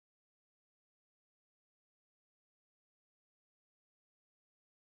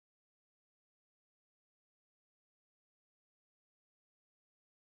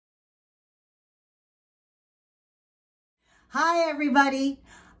Hi, everybody.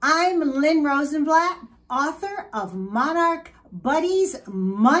 I'm Lynn Rosenblatt, author of Monarch Buddy's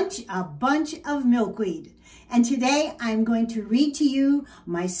Munch-a-Bunch of Milkweed. And today I'm going to read to you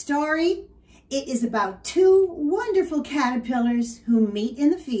my story. It is about two wonderful caterpillars who meet in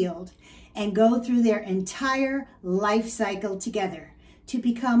the field and go through their entire life cycle together to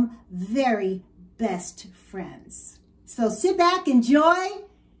become very best friends. So sit back, enjoy.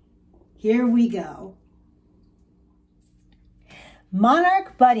 Here we go.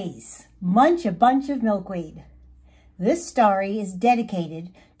 Monarch Buddies, Munch-a-Bunch of Milkweed. This story is dedicated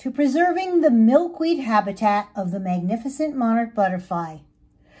to preserving the milkweed habitat of the magnificent monarch butterfly.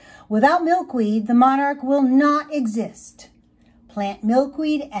 Without milkweed, the monarch will not exist. Plant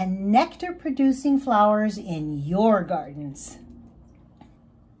milkweed and nectar-producing flowers in your gardens.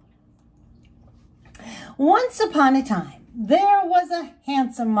 Once upon a time, there was a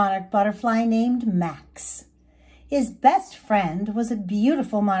handsome monarch butterfly named Max. His best friend was a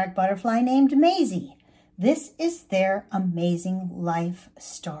beautiful monarch butterfly named Maisie. This is their amazing life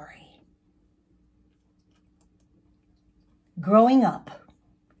story. Growing up.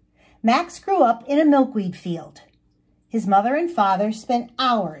 Max grew up in a milkweed field. His mother and father spent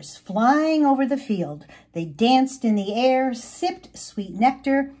hours flying over the field. They danced in the air, sipped sweet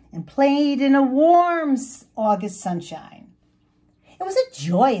nectar, and played in a warm August sunshine. It was a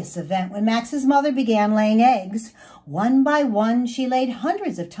joyous event when Max's mother began laying eggs. One by one, she laid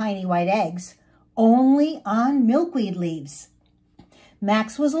hundreds of tiny white eggs, only on milkweed leaves.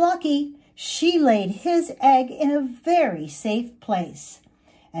 Max was lucky. She laid his egg in a very safe place,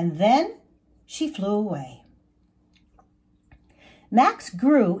 and then she flew away. Max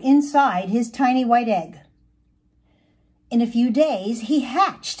grew inside his tiny white egg. In a few days, he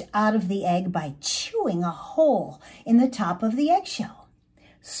hatched out of the egg by chewing a hole in the top of the eggshell.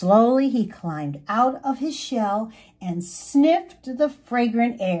 Slowly, he climbed out of his shell and sniffed the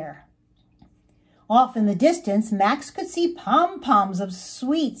fragrant air. Off in the distance, Max could see pom-poms of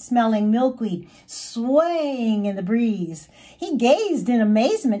sweet-smelling milkweed swaying in the breeze. He gazed in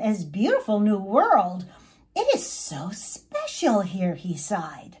amazement at his beautiful new world. "It is so special here," he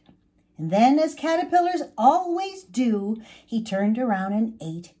sighed. And then, as caterpillars always do, he turned around and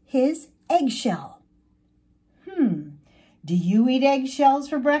ate his eggshell. Do you eat eggshells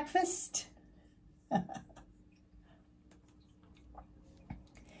for breakfast?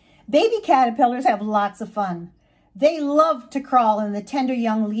 Baby caterpillars have lots of fun. They love to crawl in the tender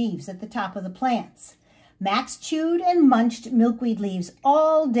young leaves at the top of the plants. Max chewed and munched milkweed leaves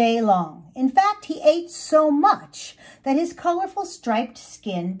all day long. In fact, he ate so much that his colorful striped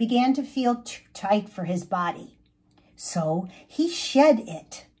skin began to feel too tight for his body. So he shed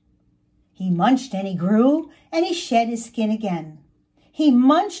it. He munched and he grew, and he shed his skin again. He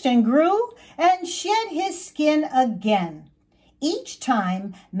munched and grew and shed his skin again. Each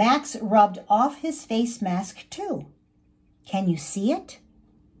time, Max rubbed off his face mask too. Can you see it?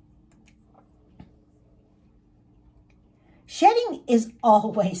 "Shedding is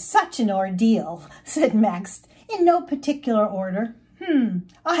always such an ordeal," said Max, in no particular order.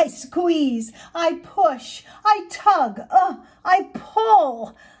 I squeeze, I push, I tug, I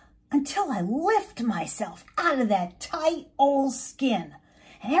pull, until I lift myself out of that tight old skin.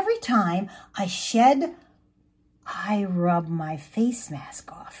 And every time I shed, I rub my face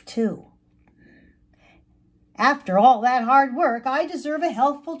mask off too. After all that hard work, I deserve a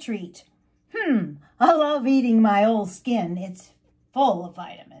healthful treat. I love eating my old skin. It's full of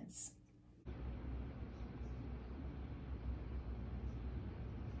vitamins.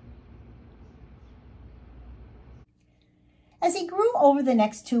 As he grew over the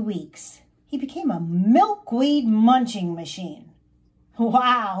next 2 weeks, he became a milkweed munching machine.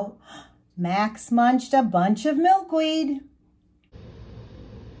 Wow! Max munched a bunch of milkweed.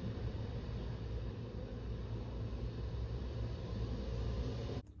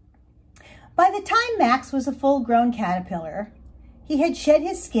 By the time Max was a full-grown caterpillar, he had shed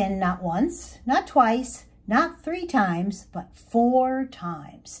his skin not once, not twice, not 3 times, but 4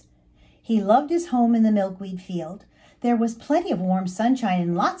 times. He loved his home in the milkweed field. There was plenty of warm sunshine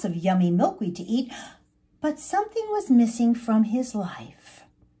and lots of yummy milkweed to eat, but something was missing from his life.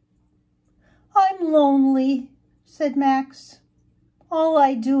 "I'm lonely," said Max. "All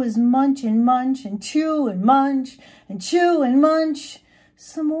I do is munch and munch and chew and munch and chew and munch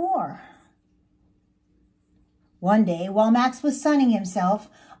some more." One day, while Max was sunning himself,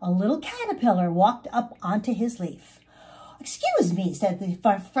 a little caterpillar walked up onto his leaf. "Excuse me," said the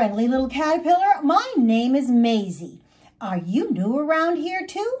friendly little caterpillar. "My name is Maisie. Are you new around here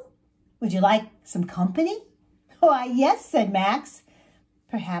too? Would you like some company?" "Why, yes," said Max.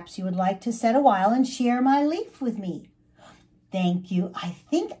 "Perhaps you would like to sit a while and share my leaf with me." "Thank you, I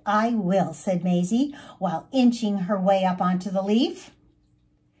think I will," said Maisie, while inching her way up onto the leaf.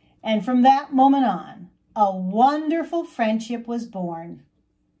 And from that moment on, a wonderful friendship was born.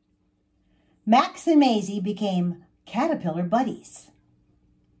 Max and Maisie became caterpillar buddies.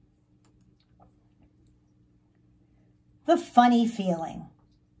 The funny feeling.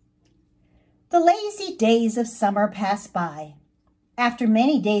 The lazy days of summer passed by. After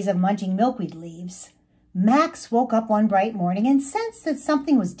many days of munching milkweed leaves, Max woke up one bright morning and sensed that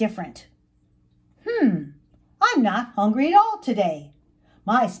something was different. I'm not hungry at all today.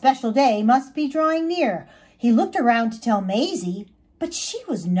 My special day must be drawing near. He looked around to tell Maisie, but she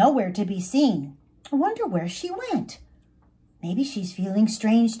was nowhere to be seen. I wonder where she went. Maybe she's feeling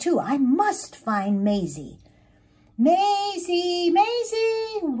strange too. I must find Maisie. Maisie,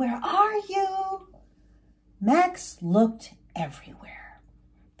 Maisie, where are you? Max looked everywhere,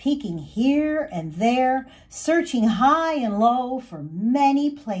 peeking here and there, searching high and low for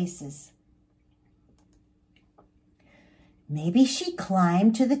many places. Maybe she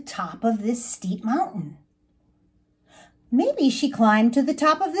climbed to the top of this steep mountain. Maybe she climbed to the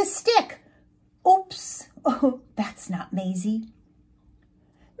top of this stick. Oops, oh, that's not Maisie.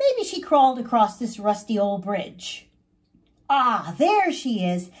 Maybe she crawled across this rusty old bridge. Ah, there she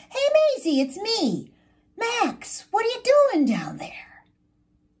is. Hey, Maisie, it's me. Max, what are you doing down there?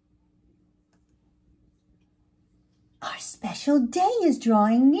 Our special day is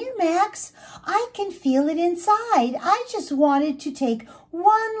drawing near, Max. I can feel it inside. I just wanted to take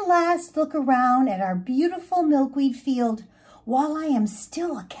one last look around at our beautiful milkweed field while I am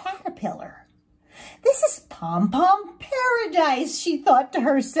still a caterpillar. This is pom-pom paradise, she thought to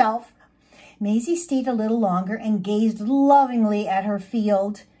herself. Maisie stayed a little longer and gazed lovingly at her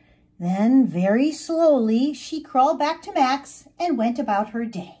field. Then, very slowly, she crawled back to Max and went about her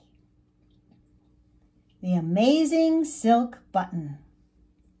day. The amazing silk button.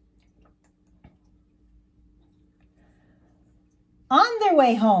 On their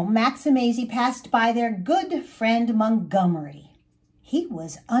way home, Max and Maisie passed by their good friend Montgomery. He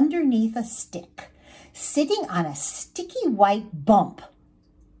was underneath a stick, sitting on a sticky white bump.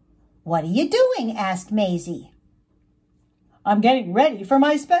 "What are you doing?" asked Maisie. "I'm getting ready for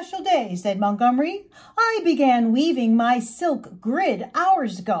my special day," said Montgomery. "I began weaving my silk grid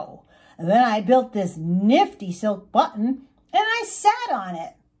hours ago. Then I built this nifty silk button, and I sat on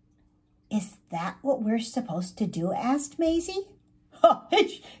it." "Is that what we're supposed to do?" asked Maisie.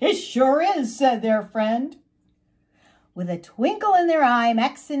 It sure is," said their friend. With a twinkle in their eye,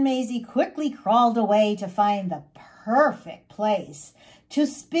 Max and Maisie quickly crawled away to find the perfect place to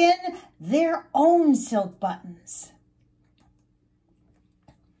spin their own silk buttons.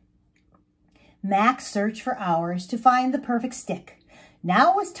 Max searched for hours to find the perfect stick.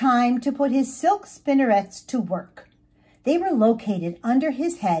 Now it was time to put his silk spinnerets to work. They were located under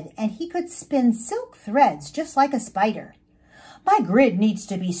his head, and he could spin silk threads just like a spider. "My grid needs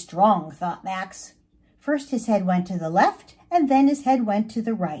to be strong," thought Max. First his head went to the left, and then his head went to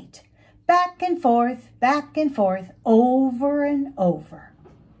the right. Back and forth, over and over.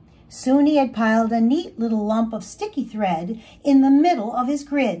 Soon he had piled a neat little lump of sticky thread in the middle of his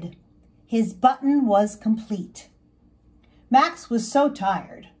grid. His button was complete. Max was so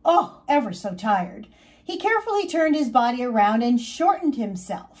tired, oh, ever so tired. He carefully turned his body around and shortened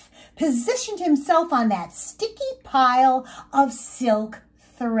himself, positioned himself on that sticky pile of silk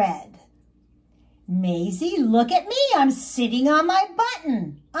thread. "Maisie, look at me. I'm sitting on my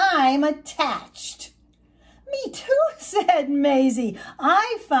button. I'm attached." "Me too," said Maisie.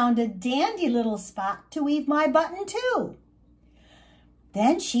 "I found a dandy little spot to weave my button too."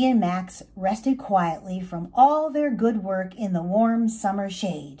 Then she and Max rested quietly from all their good work in the warm summer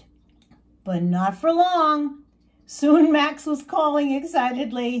shade. But not for long. Soon Max was calling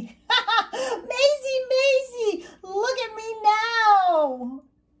excitedly, "Maisie, Maisie, look at me now."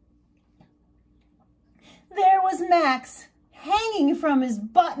 There was Max, hanging from his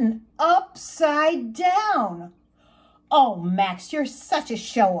button upside down. "Oh, Max, you're such a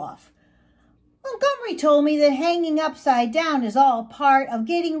show-off. Montgomery told me that hanging upside down is all part of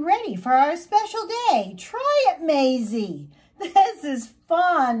getting ready for our special day. Try it, Maisie. This is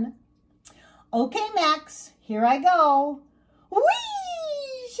fun." "Okay, Max, here I go."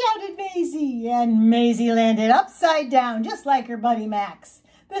 "Whee!" shouted Maisie, and Maisie landed upside down just like her buddy Max.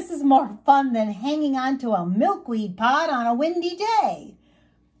 This is more fun than hanging onto a milkweed pod on a windy day.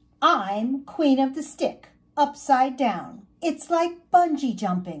 I'm queen of the stick, upside down. It's like bungee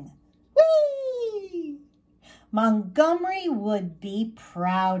jumping. Whee! Montgomery would be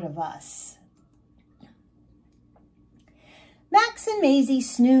proud of us. Max and Maisie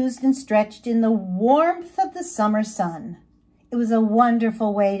snoozed and stretched in the warmth of the summer sun. It was a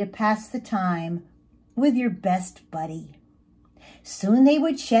wonderful way to pass the time with your best buddy. Soon they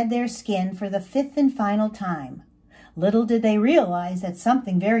would shed their skin for the 5th and final time. Little did they realize that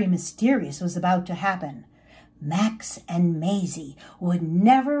something very mysterious was about to happen. Max and Maisie would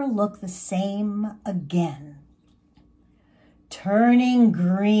never look the same again. Turning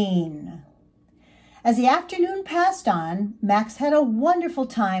green. As the afternoon passed on, Max had a wonderful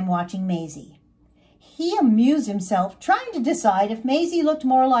time watching Maisie. He amused himself trying to decide if Maisie looked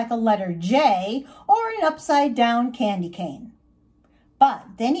more like a letter J or an upside-down candy cane. But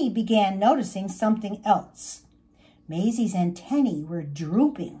then he began noticing something else. Maisie's antennae were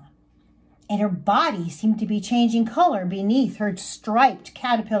drooping, and her body seemed to be changing color beneath her striped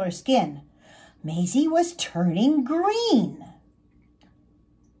caterpillar skin. Maisie was turning green.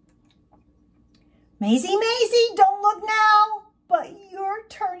 Maisie, Maisie, don't look now, but you're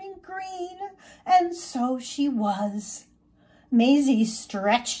turning green. And so she was. Maisie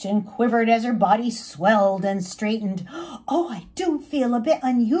stretched and quivered as her body swelled and straightened. Oh, I do feel a bit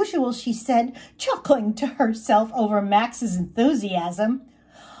unusual, she said, chuckling to herself over Max's enthusiasm.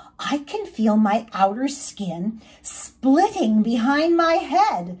 I can feel my outer skin splitting behind my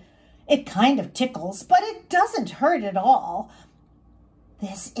head. It kind of tickles, but it doesn't hurt at all.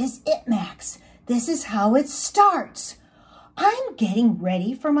 This is it, Max. This is how it starts. I'm getting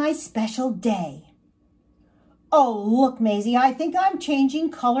ready for my special day. Oh, look, Maisie, I think I'm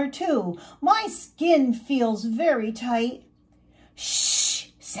changing color too. My skin feels very tight. Shh,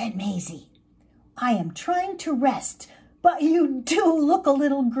 said Maisie. I am trying to rest, but you do look a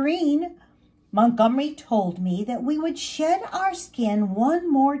little green. Montgomery told me that we would shed our skin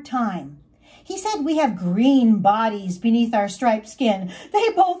one more time. He said we have green bodies beneath our striped skin. They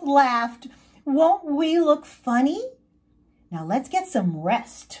both laughed. Won't we look funny? Now let's get some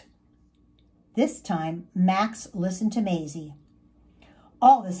rest. This time, Max listened to Maisie.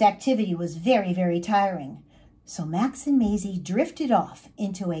 All this activity was very, very tiring, so Max and Maisie drifted off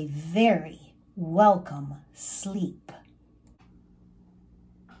into a very welcome sleep.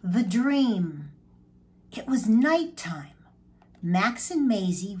 The dream. It was nighttime. Max and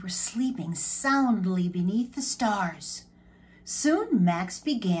Maisie were sleeping soundly beneath the stars. Soon Max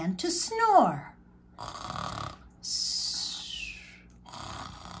began to snore.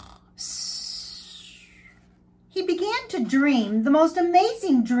 He began to dream the most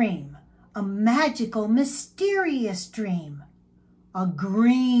amazing dream, a magical, mysterious dream, a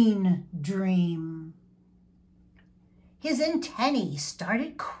green dream. His antennae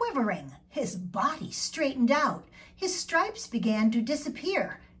started quivering. His body straightened out. His stripes began to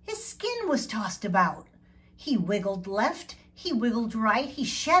disappear. His skin was tossed about. He wiggled left, he wiggled right. He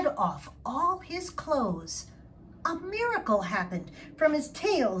shed off all his clothes. A miracle happened from his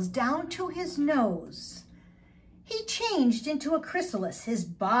tails down to his nose. He changed into a chrysalis. His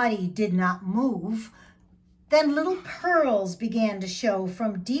body did not move. Then little pearls began to show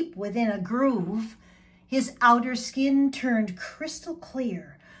from deep within a groove. His outer skin turned crystal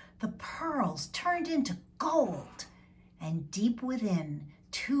clear. The pearls turned into gold. And deep within,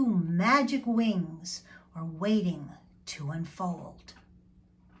 2 magic wings were waiting to unfold.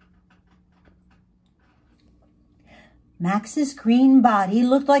 Max's green body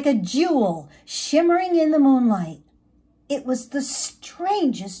looked like a jewel shimmering in the moonlight. It was the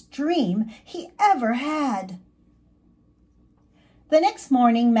strangest dream he ever had. The next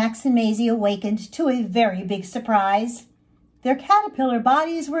morning, Max and Maisie awakened to a very big surprise. Their caterpillar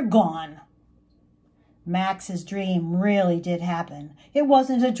bodies were gone. Max's dream really did happen. It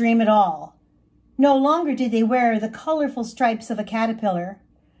wasn't a dream at all. No longer did they wear the colorful stripes of a caterpillar.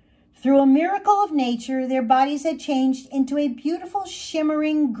 Through a miracle of nature, their bodies had changed into a beautiful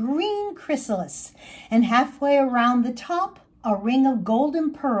shimmering green chrysalis, and halfway around the top, a ring of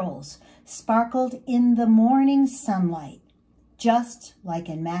golden pearls sparkled in the morning sunlight, just like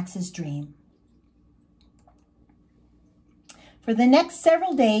in Max's dream. For the next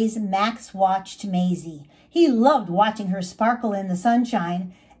several days, Max watched Maisie. He loved watching her sparkle in the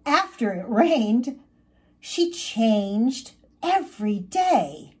sunshine. After it rained, she changed every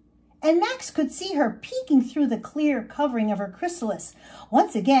day. And Max could see her peeking through the clear covering of her chrysalis.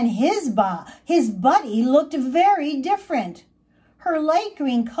 Once again, his buddy looked very different. Her light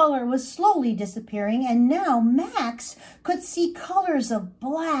green color was slowly disappearing, and now Max could see colors of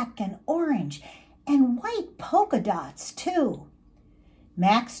black and orange and white polka dots, too.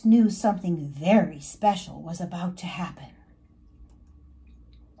 Max knew something very special was about to happen.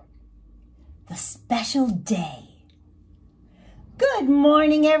 The special day. Good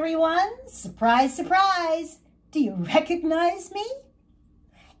morning, everyone. Surprise, surprise. Do you recognize me?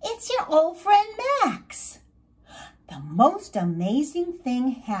 It's your old friend, Max. the most amazing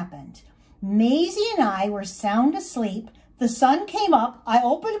thing happened. Maisie and I were sound asleep. The sun came up. I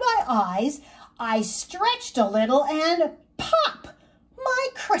opened my eyes. I stretched a little and pop! My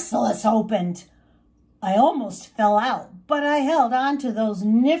chrysalis opened. I almost fell out, but I held on to those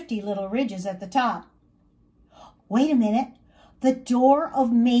nifty little ridges at the top. Wait a minute. The door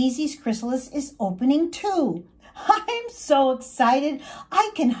of Maisie's chrysalis is opening too. I'm so excited.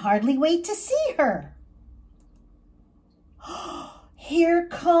 I can hardly wait to see her. Here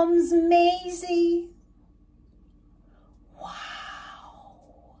comes Maisie.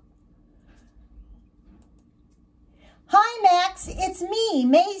 Wow. Hi, Max. It's me,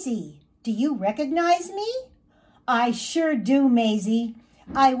 Maisie. Do you recognize me? I sure do, Maisie.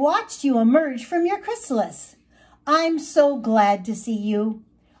 I watched you emerge from your chrysalis. I'm so glad to see you.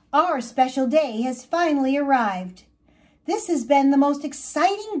 Our special day has finally arrived. This has been the most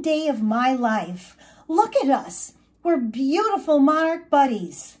exciting day of my life. Look at us. We're beautiful monarch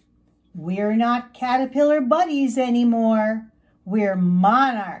buddies. We're not caterpillar buddies anymore. We're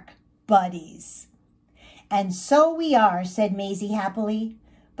monarch buddies. And so we are, said Maisie happily.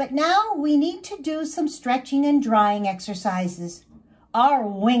 But now we need to do some stretching and drying exercises. Our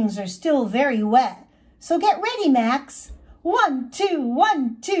wings are still very wet. So get ready, Max. 1, 2,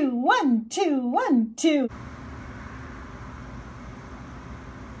 1, 2, 1, 2, 1, 2.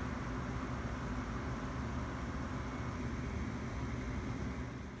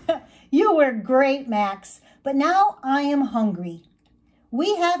 You were great, Max, but now I am hungry.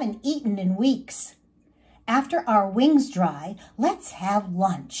 We haven't eaten in weeks. After our wings dry, let's have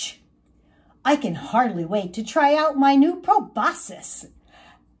lunch. I can hardly wait to try out my new proboscis.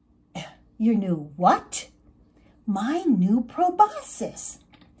 Your new what? My new proboscis.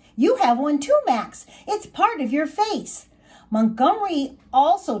 You have one too, Max. It's part of your face. Montgomery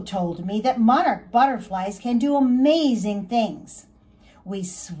also told me that monarch butterflies can do amazing things. We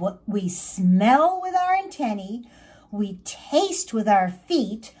smell with our antennae, we taste with our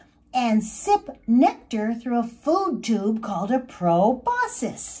feet, and sip nectar through a food tube called a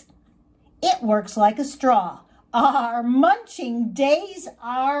proboscis. It works like a straw. Our munching days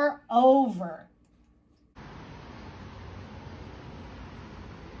are over.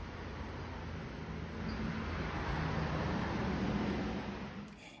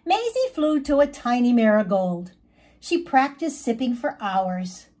 Maisie flew to a tiny marigold. She practiced sipping for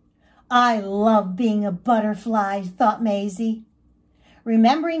hours. I love being a butterfly, thought Maisie.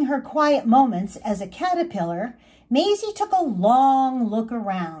 Remembering her quiet moments as a caterpillar, Maisie took a long look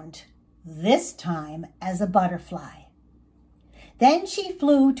around, this time as a butterfly. Then she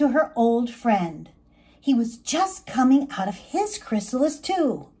flew to her old friend. He was just coming out of his chrysalis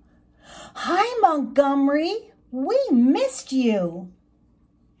too. Hi, Montgomery. We missed you.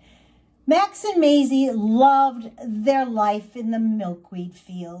 Max and Maisie loved their life in the milkweed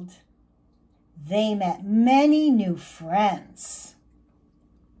field. They met many new friends.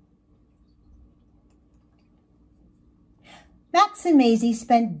 Max and Maisie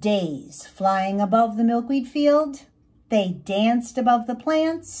spent days flying above the milkweed field. They danced above the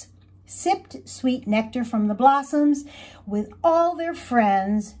plants, sipped sweet nectar from the blossoms with all their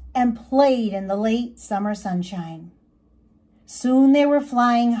friends, and played in the late summer sunshine. Soon they were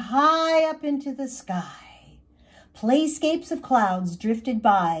flying high up into the sky. Playscapes of clouds drifted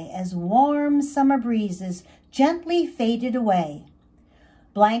by as warm summer breezes gently faded away.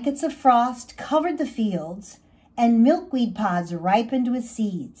 Blankets of frost covered the fields, and milkweed pods ripened with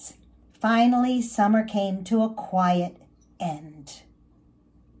seeds. Finally, summer came to a quiet end.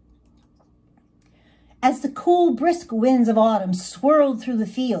 As the cool, brisk winds of autumn swirled through the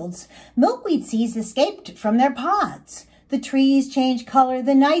fields, milkweed seeds escaped from their pods. The trees changed color,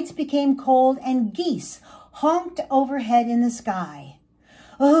 the nights became cold, and geese honked overhead in the sky.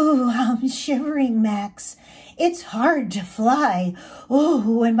 Oh, I'm shivering, Max. It's hard to fly.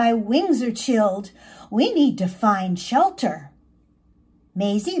 Oh, and my wings are chilled. We need to find shelter.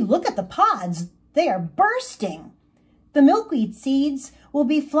 Maisie, look at the pods. They are bursting. The milkweed seeds will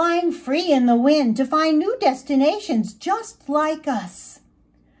be flying free in the wind to find new destinations just like us.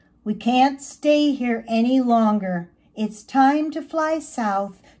 We can't stay here any longer. It's time to fly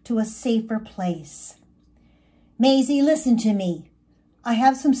south to a safer place. Maisie, listen to me. I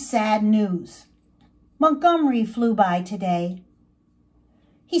have some sad news. Montgomery flew by today.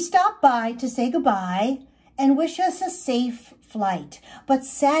 He stopped by to say goodbye and wish us a safe flight, but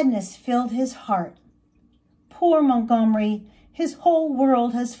sadness filled his heart. Poor Montgomery, his whole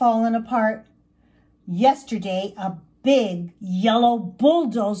world has fallen apart. Yesterday, a big yellow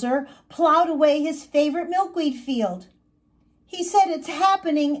bulldozer plowed away his favorite milkweed field. He said it's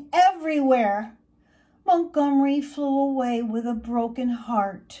happening everywhere. Montgomery flew away with a broken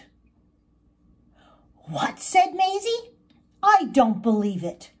heart. "What?" said Maisie. "I don't believe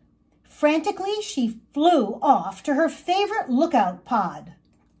it." Frantically, she flew off to her favorite lookout pod.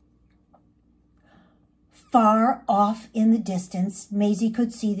 Far off in the distance, Maisie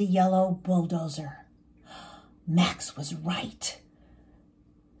could see the yellow bulldozer. Max was right.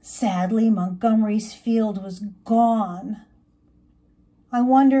 Sadly, Montgomery's field was gone. I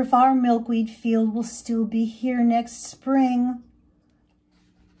wonder if our milkweed field will still be here next spring.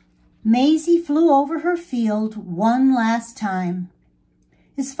 Maisie flew over her field one last time.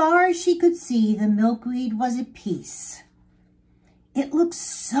 As far as she could see, the milkweed was at peace. "It looks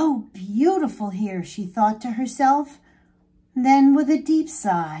so beautiful here," she thought to herself. Then, with a deep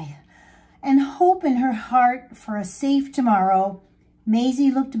sigh and hope in her heart for a safe tomorrow, Maisie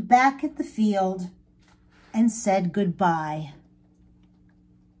looked back at the field and said goodbye.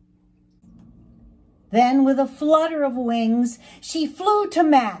 Then, with a flutter of wings, she flew to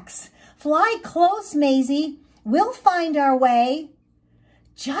Max. "Fly close, Maisie. We'll find our way.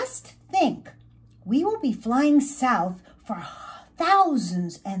 Just think, we will be flying south for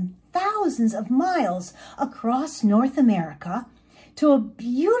thousands and thousands of miles across North America to a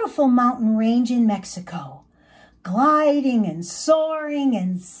beautiful mountain range in Mexico, gliding and soaring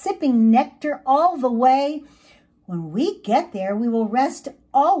and sipping nectar all the way. When we get there, we will rest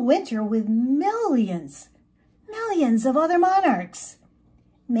all winter with millions of other monarchs.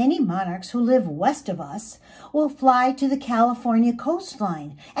 Many monarchs who live west of us will fly to the California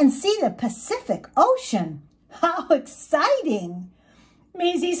coastline and see the Pacific Ocean. How exciting!"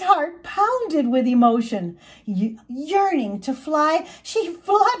 Maisie's heart pounded with emotion. Yearning to fly, she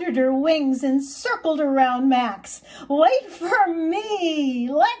fluttered her wings and circled around Max. "Wait for me!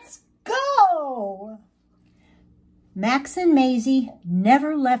 Let's go!" Max and Maisie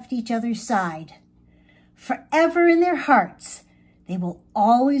never left each other's side. Forever in their hearts, they will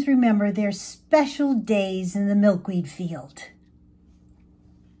always remember their special days in the milkweed field.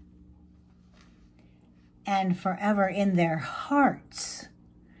 And forever in their hearts,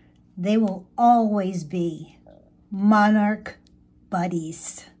 they will always be monarch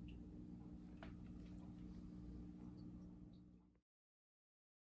buddies.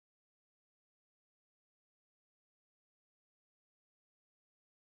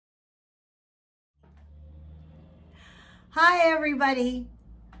 Hi, everybody.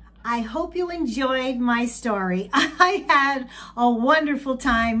 I hope you enjoyed my story. I had a wonderful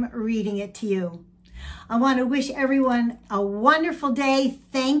time reading it to you. I want to wish everyone a wonderful day.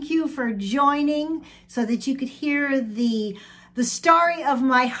 Thank you for joining so that you could hear the story of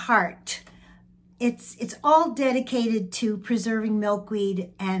my heart. It's all dedicated to preserving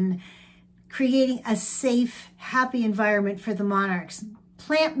milkweed and creating a safe, happy environment for the monarchs.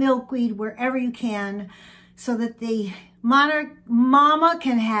 Plant milkweed wherever you can so that the monarch mama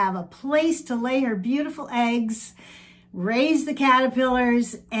can have a place to lay her beautiful eggs, raise the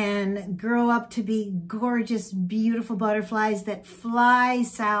caterpillars, and grow up to be gorgeous, beautiful butterflies that fly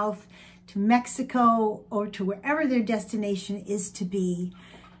south to Mexico or to wherever their destination is to be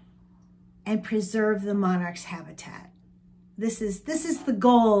and preserve the monarch's habitat. This is the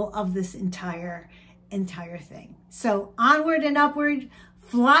goal of this entire thing. So onward and upward,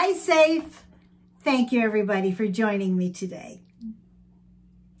 fly safe. Thank you, everybody, for joining me today.